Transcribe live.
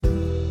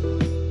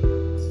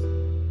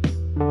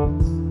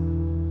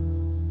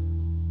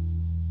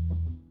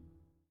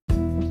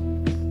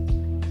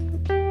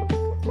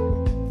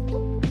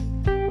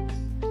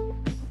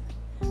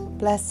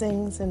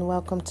Blessings and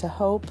welcome to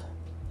Hope,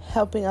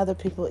 helping other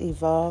people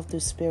evolve through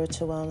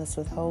spiritual wellness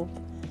with hope.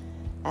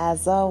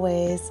 As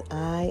always,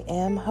 I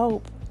am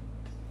Hope.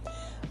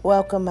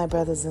 Welcome, my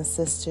brothers and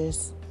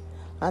sisters.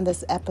 On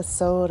this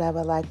episode, I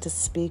would like to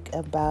speak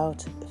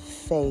about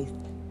faith.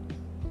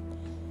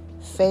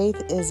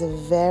 Faith is a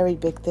very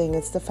big thing.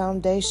 It's the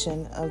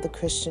foundation of the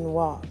Christian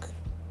walk.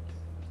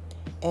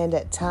 And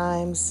at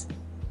times,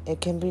 it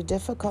can be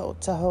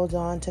difficult to hold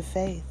on to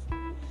faith.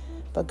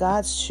 But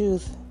God's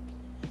truth,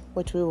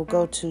 which we will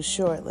go to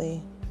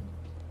shortly,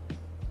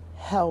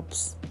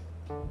 helps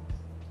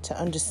to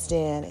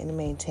understand and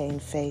maintain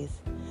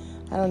faith.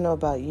 I don't know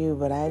about you,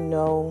 but I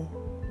know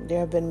there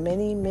have been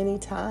many, many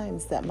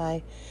times that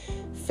my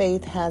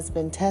faith has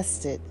been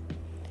tested,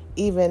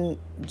 even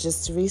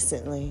just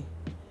recently,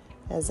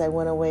 as I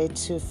went away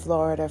to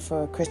Florida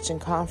for a Christian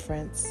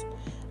conference.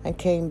 I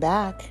came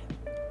back,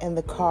 and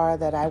the car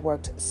that I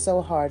worked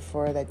so hard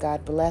for, that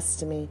God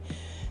blessed me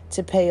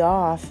to pay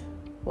off,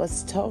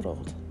 was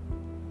totaled.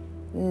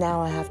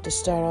 Now I have to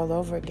start all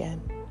over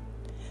again.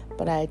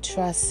 But I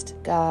trust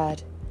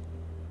God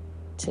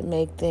to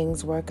make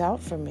things work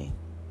out for me,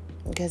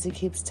 because He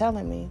keeps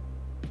telling me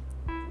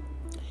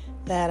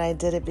that I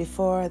did it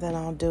before, then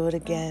I'll do it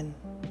again.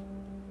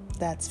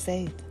 That's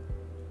faith.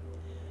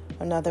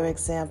 Another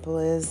example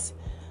is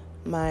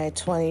my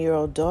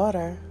 20-year-old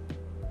daughter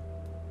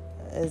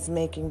is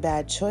making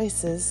bad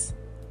choices,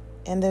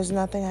 and there's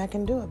nothing I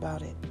can do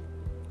about it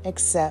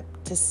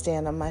except to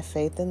stand on my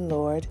faith in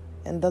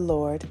the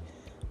Lord,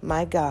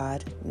 my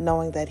God,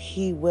 knowing that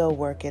He will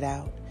work it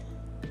out.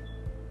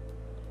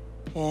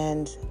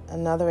 And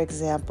another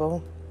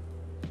example,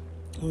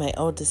 my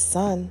oldest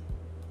son,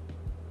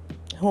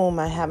 whom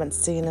I haven't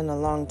seen in a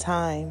long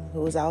time,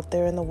 who's out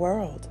there in the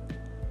world.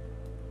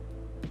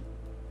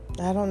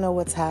 I don't know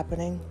what's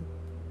happening,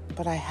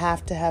 but I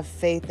have to have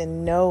faith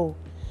and know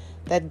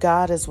that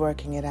God is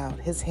working it out.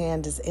 His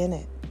hand is in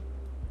it.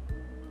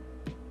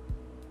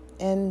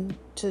 And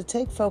to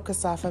take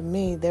focus off of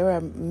me, there are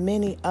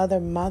many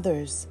other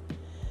mothers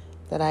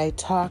that I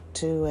talk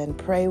to and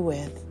pray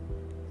with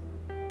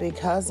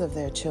because of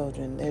their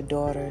children, their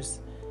daughters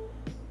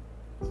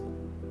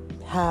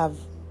have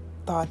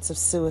thoughts of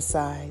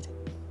suicide,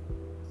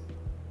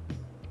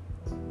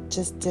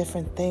 just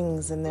different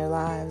things in their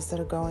lives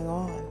that are going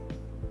on.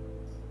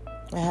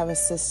 I have a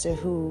sister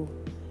who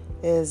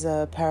is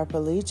a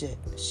paraplegic.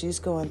 She's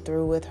going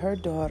through with her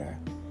daughter,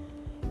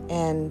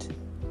 and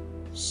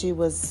she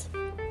was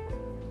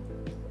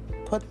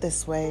put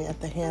this way at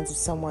the hands of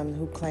someone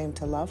who claimed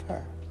to love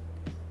her.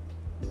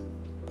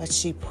 But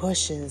she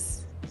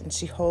pushes and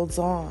she holds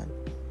on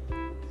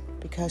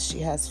because she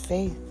has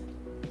faith.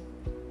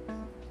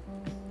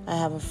 I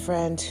have a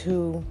friend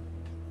who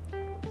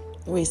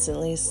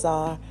recently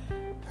saw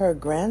her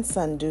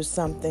grandson do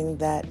something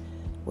that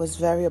was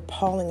very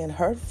appalling and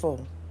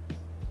hurtful.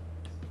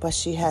 But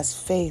she has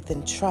faith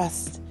and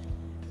trust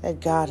that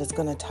God is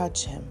going to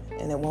touch him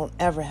and it won't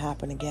ever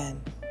happen again.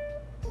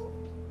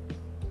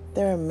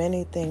 There are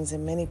many things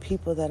and many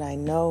people that I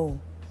know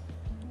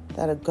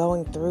that are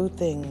going through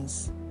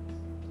things,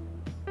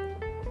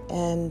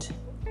 and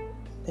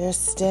they're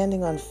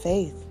standing on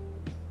faith.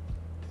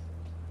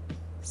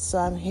 So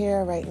I'm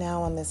here right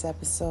now on this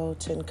episode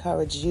to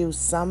encourage you,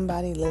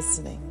 somebody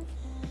listening,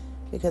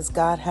 because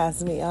God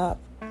has me up,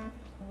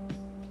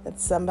 that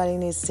somebody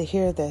needs to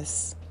hear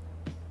this,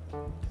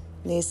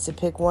 needs to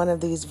pick one of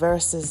these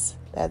verses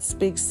that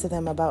speaks to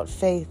them about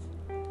faith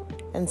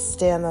and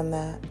stand on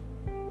that.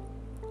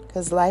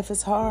 Because life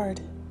is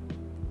hard,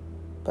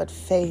 but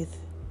faith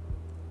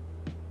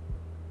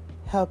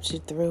helps you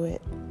through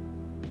it.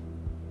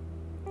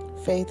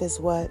 Faith is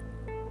what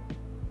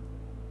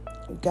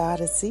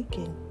God is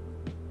seeking.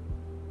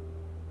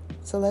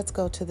 So let's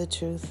go to the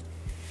truth.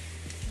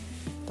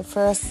 The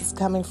first is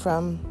coming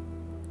from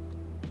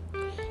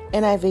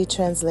NIV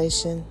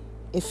translation,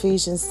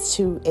 Ephesians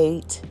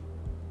 2:8.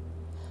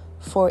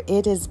 For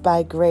it is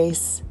by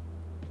grace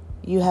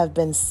you have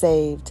been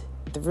saved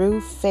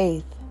through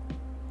faith,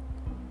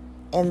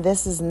 and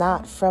this is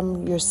not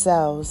from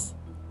yourselves,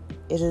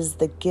 it is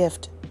the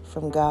gift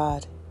from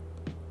God.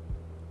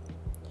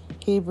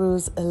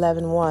 Hebrews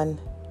 11:1.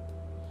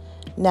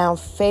 Now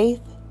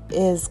faith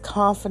is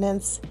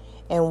confidence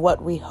in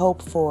what we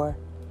hope for,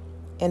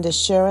 and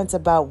assurance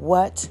about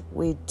what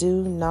we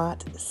do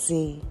not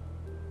see.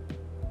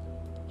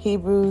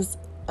 Hebrews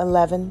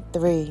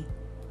 11:3.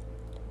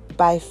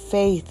 By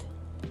faith,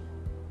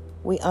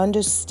 we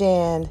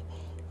understand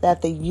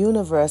that the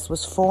universe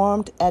was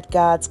formed at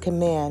God's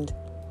command,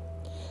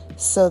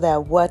 so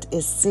that what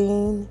is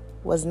seen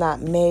was not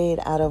made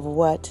out of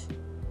what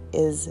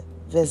is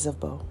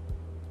visible.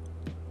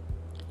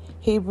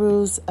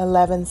 Hebrews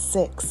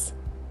 11:6.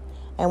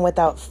 And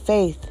without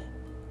faith,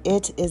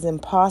 it is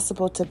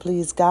impossible to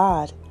please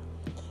God,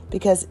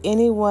 because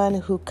anyone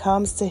who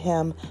comes to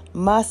Him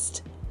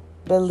must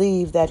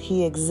believe that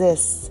He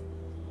exists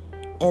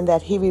and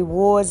that He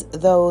rewards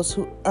those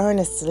who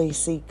earnestly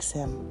seeks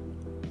Him.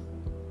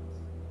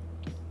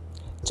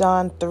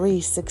 John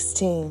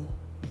 3:16,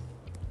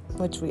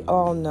 which we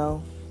all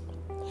know.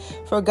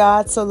 For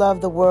God so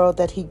loved the world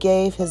that he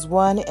gave his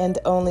one and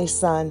only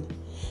Son,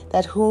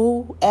 that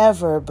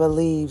whoever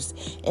believes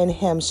in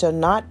him shall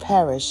not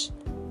perish,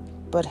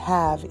 but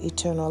have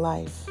eternal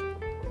life.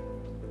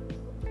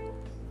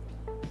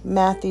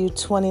 Matthew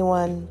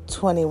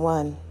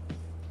 21:21.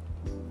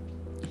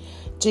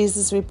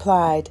 Jesus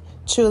replied,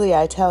 "Truly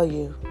I tell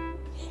you,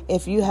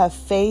 if you have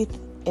faith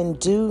and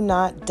do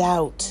not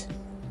doubt,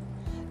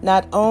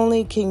 not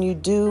only can you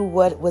do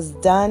what was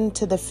done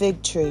to the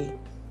fig tree,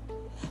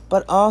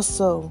 but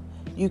also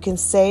you can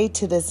say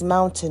to this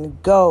mountain,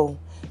 'Go,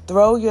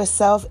 throw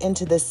yourself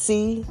into the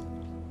sea,'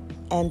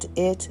 and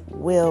it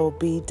will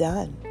be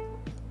done."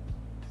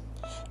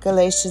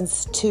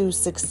 Galatians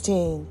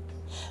 2:16.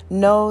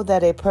 Know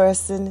that a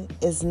person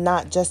is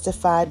not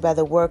justified by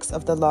the works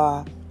of the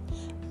law,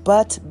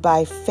 but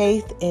by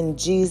faith in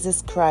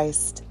Jesus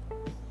Christ.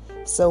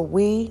 So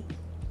we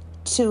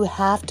too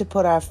have to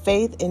put our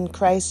faith in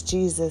Christ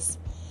Jesus,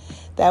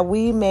 that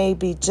we may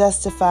be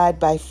justified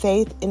by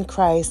faith in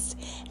Christ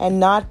and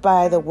not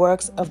by the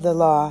works of the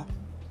law,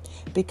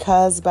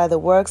 because by the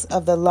works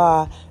of the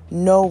law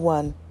no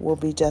one will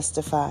be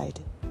justified.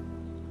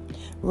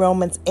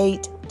 Romans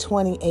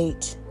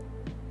 8:28.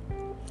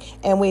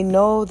 And we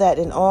know that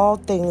in all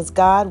things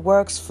God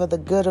works for the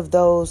good of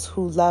those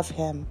who love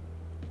him,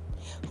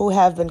 who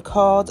have been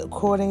called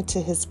according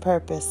to his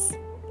purpose.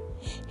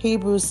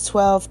 Hebrews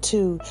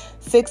 12:2,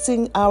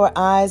 fixing our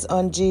eyes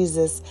on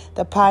Jesus,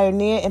 the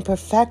pioneer and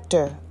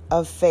perfecter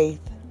of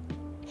faith.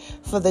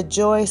 For the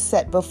joy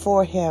set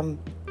before him,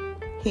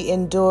 he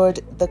endured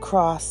the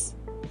cross,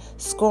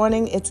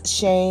 scorning its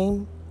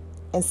shame,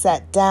 and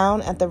sat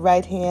down at the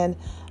right hand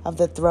of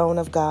the throne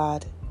of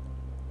God.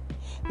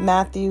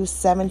 Matthew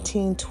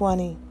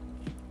 17:20.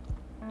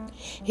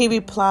 He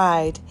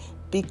replied,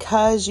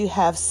 "Because you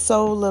have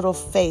so little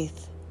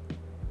faith.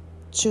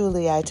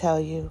 Truly I tell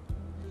you,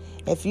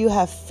 if you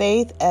have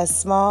faith as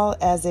small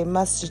as a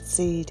mustard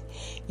seed,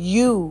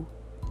 you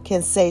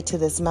can say to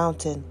this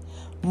mountain,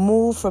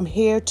 'Move from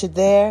here to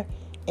there,'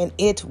 and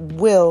it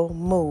will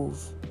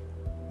move.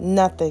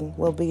 Nothing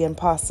will be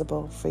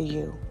impossible for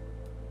you."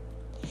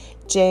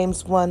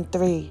 James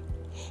 1:3.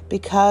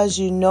 Because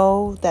you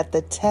know that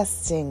the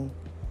testing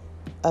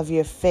of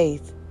your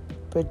faith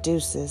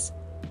produces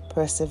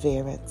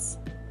perseverance.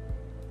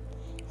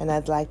 And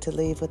I'd like to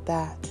leave with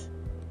that.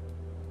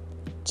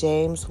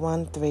 James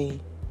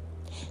 1:3.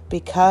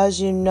 Because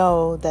you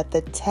know that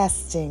the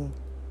testing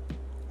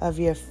of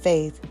your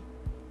faith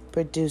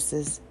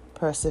produces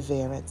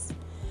perseverance.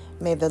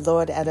 May the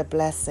Lord add a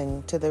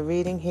blessing to the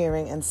reading,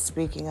 hearing, and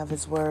speaking of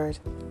his word.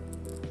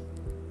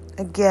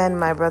 Again,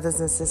 my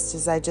brothers and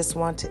sisters, I just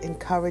want to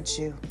encourage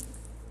you.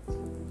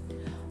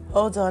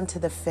 Hold on to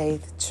the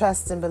faith.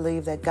 Trust and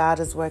believe that God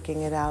is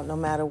working it out no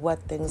matter what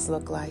things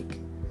look like.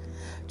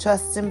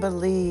 Trust and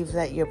believe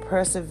that your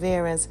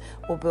perseverance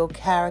will build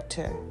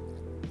character,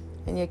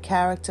 and your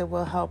character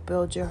will help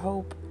build your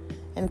hope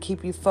and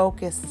keep you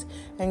focused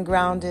and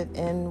grounded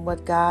in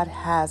what God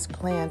has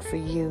planned for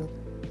you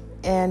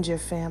and your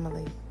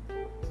family.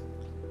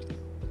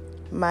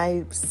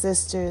 My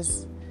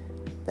sisters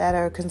that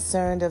are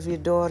concerned of your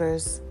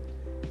daughters,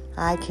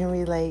 I can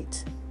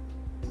relate.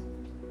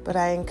 But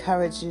I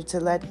encourage you to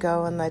let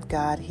go and let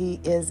God.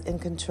 He is in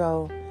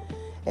control.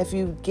 If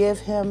you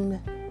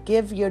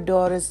give your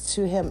daughters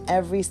to him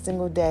every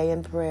single day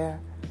in prayer,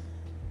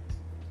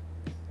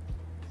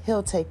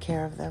 he'll take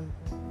care of them.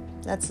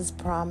 That's his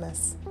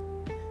promise.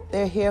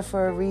 They're here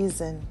for a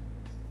reason.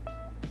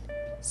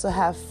 So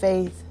have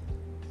faith.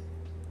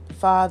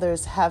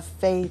 Fathers, have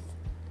faith.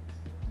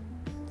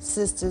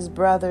 Sisters,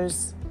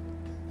 brothers,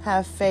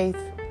 have faith.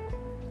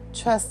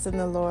 Trust in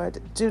the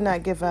Lord. Do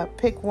not give up.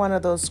 Pick one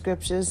of those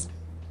scriptures.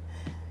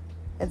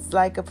 It's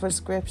like a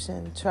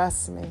prescription.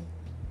 Trust me.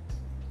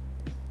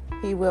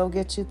 He will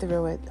get you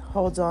through it.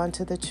 Hold on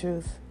to the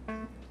truth.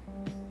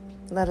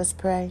 Let us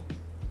pray.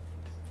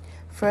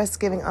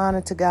 First, giving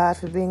honor to God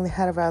for being the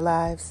head of our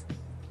lives.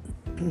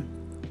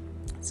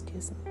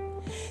 Excuse me.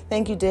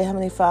 Thank you, dear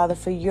Heavenly Father,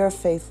 for your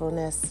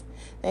faithfulness.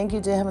 Thank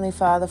you, dear Heavenly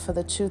Father, for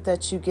the truth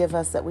that you give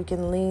us that we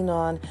can lean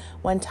on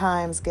when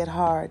times get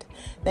hard.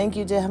 Thank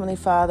you, dear Heavenly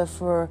Father,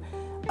 for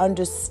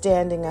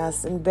understanding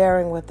us and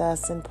bearing with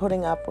us and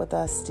putting up with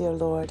us, dear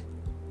Lord.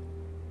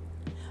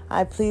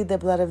 I plead the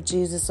blood of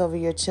Jesus over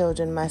your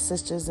children, my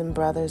sisters and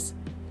brothers,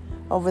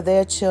 over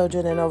their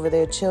children and over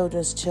their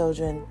children's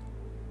children.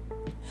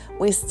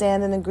 We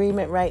stand in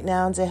agreement right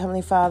now, dear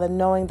Heavenly Father,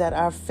 knowing that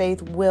our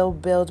faith will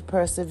build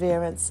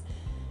perseverance.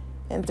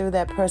 And through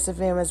that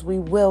perseverance, we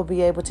will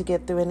be able to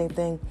get through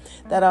anything.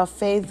 That our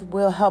faith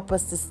will help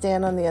us to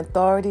stand on the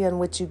authority on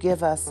which you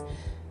give us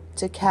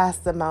to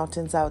cast the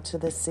mountains out to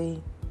the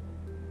sea.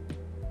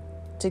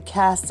 To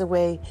cast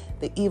away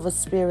the evil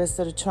spirits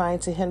that are trying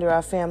to hinder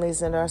our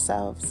families and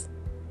ourselves.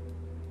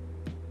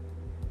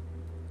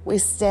 We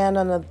stand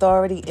on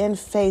authority in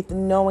faith,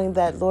 knowing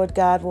that, Lord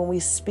God, when we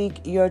speak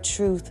your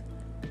truth,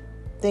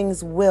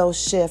 things will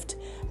shift.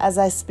 As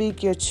I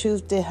speak your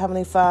truth, dear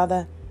Heavenly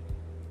Father,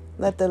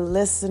 let the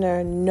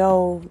listener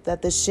know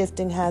that the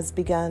shifting has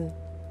begun.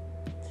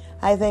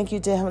 I thank you,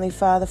 dear Heavenly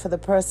Father, for the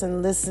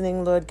person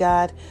listening, Lord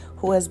God,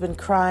 who has been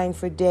crying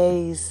for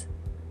days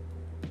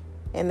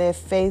and their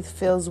faith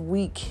feels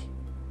weak.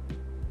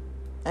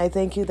 I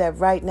thank you that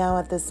right now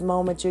at this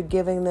moment you're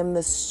giving them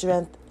the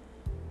strength.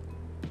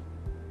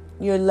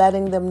 You're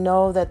letting them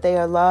know that they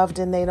are loved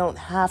and they don't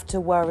have to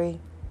worry,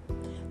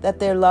 that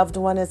their loved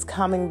one is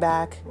coming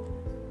back,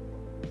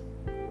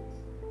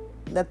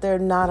 that they're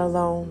not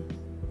alone.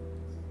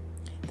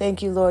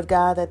 Thank you, Lord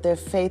God, that their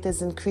faith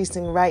is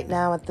increasing right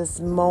now at this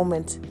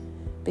moment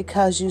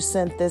because you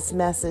sent this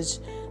message,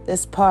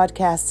 this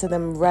podcast to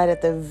them right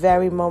at the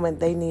very moment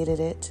they needed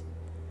it.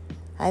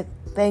 I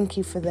thank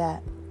you for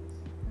that.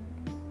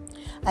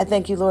 I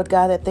thank you, Lord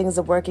God, that things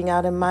are working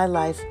out in my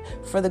life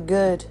for the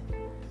good,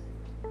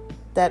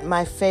 that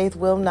my faith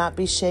will not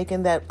be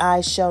shaken, that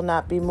I shall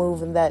not be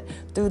moved, and that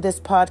through this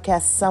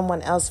podcast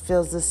someone else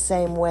feels the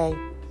same way,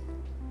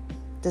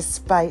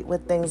 despite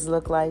what things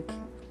look like.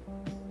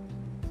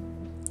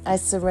 I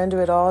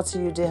surrender it all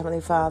to you, dear Heavenly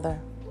Father.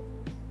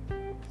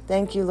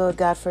 Thank you, Lord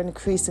God, for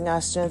increasing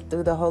our strength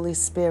through the Holy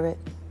Spirit.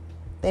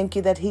 Thank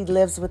you that He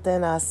lives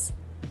within us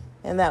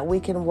and that we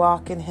can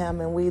walk in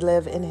Him and we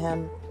live in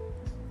Him.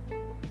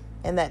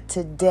 And that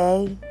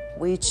today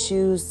we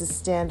choose to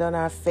stand on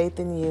our faith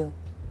in you.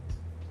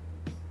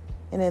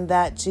 And in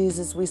that,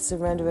 Jesus, we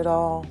surrender it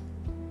all.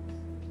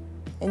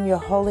 In your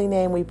holy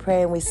name we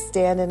pray and we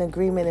stand in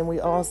agreement and we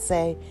all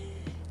say,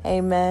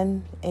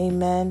 amen,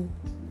 amen,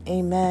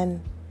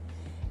 amen.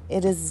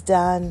 It is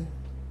done.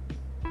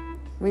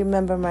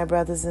 Remember, my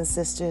brothers and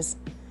sisters,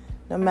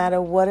 no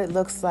matter what it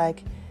looks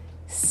like,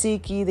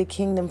 seek ye the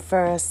kingdom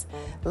first.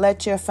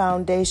 Let your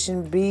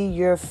foundation be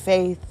your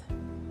faith.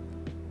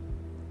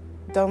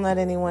 Don't let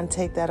anyone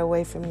take that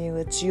away from you.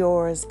 It's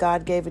yours.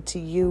 God gave it to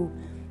you.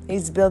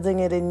 He's building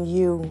it in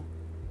you.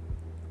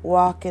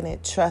 Walk in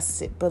it,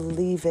 trust it,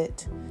 believe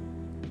it.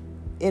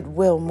 It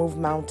will move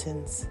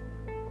mountains.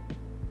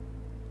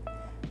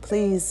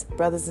 Please,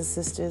 brothers and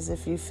sisters,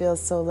 if you feel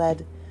so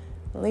led,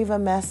 leave a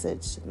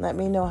message. Let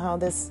me know how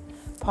this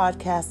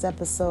podcast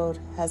episode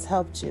has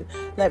helped you.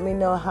 Let me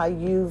know how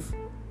you've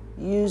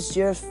used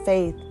your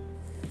faith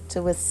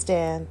to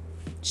withstand.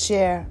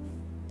 Share.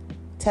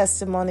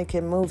 Testimony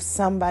can move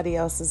somebody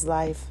else's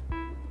life.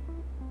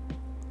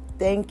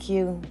 Thank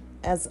you,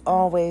 as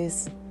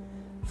always,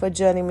 for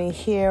joining me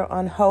here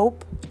on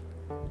Hope,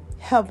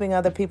 helping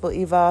other people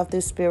evolve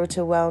through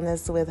spiritual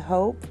wellness with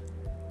hope.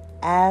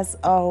 As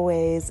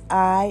always,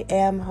 I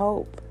am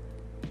Hope.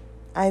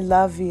 I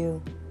love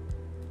you.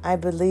 I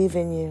believe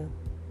in you.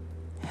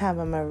 Have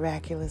a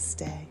miraculous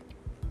day.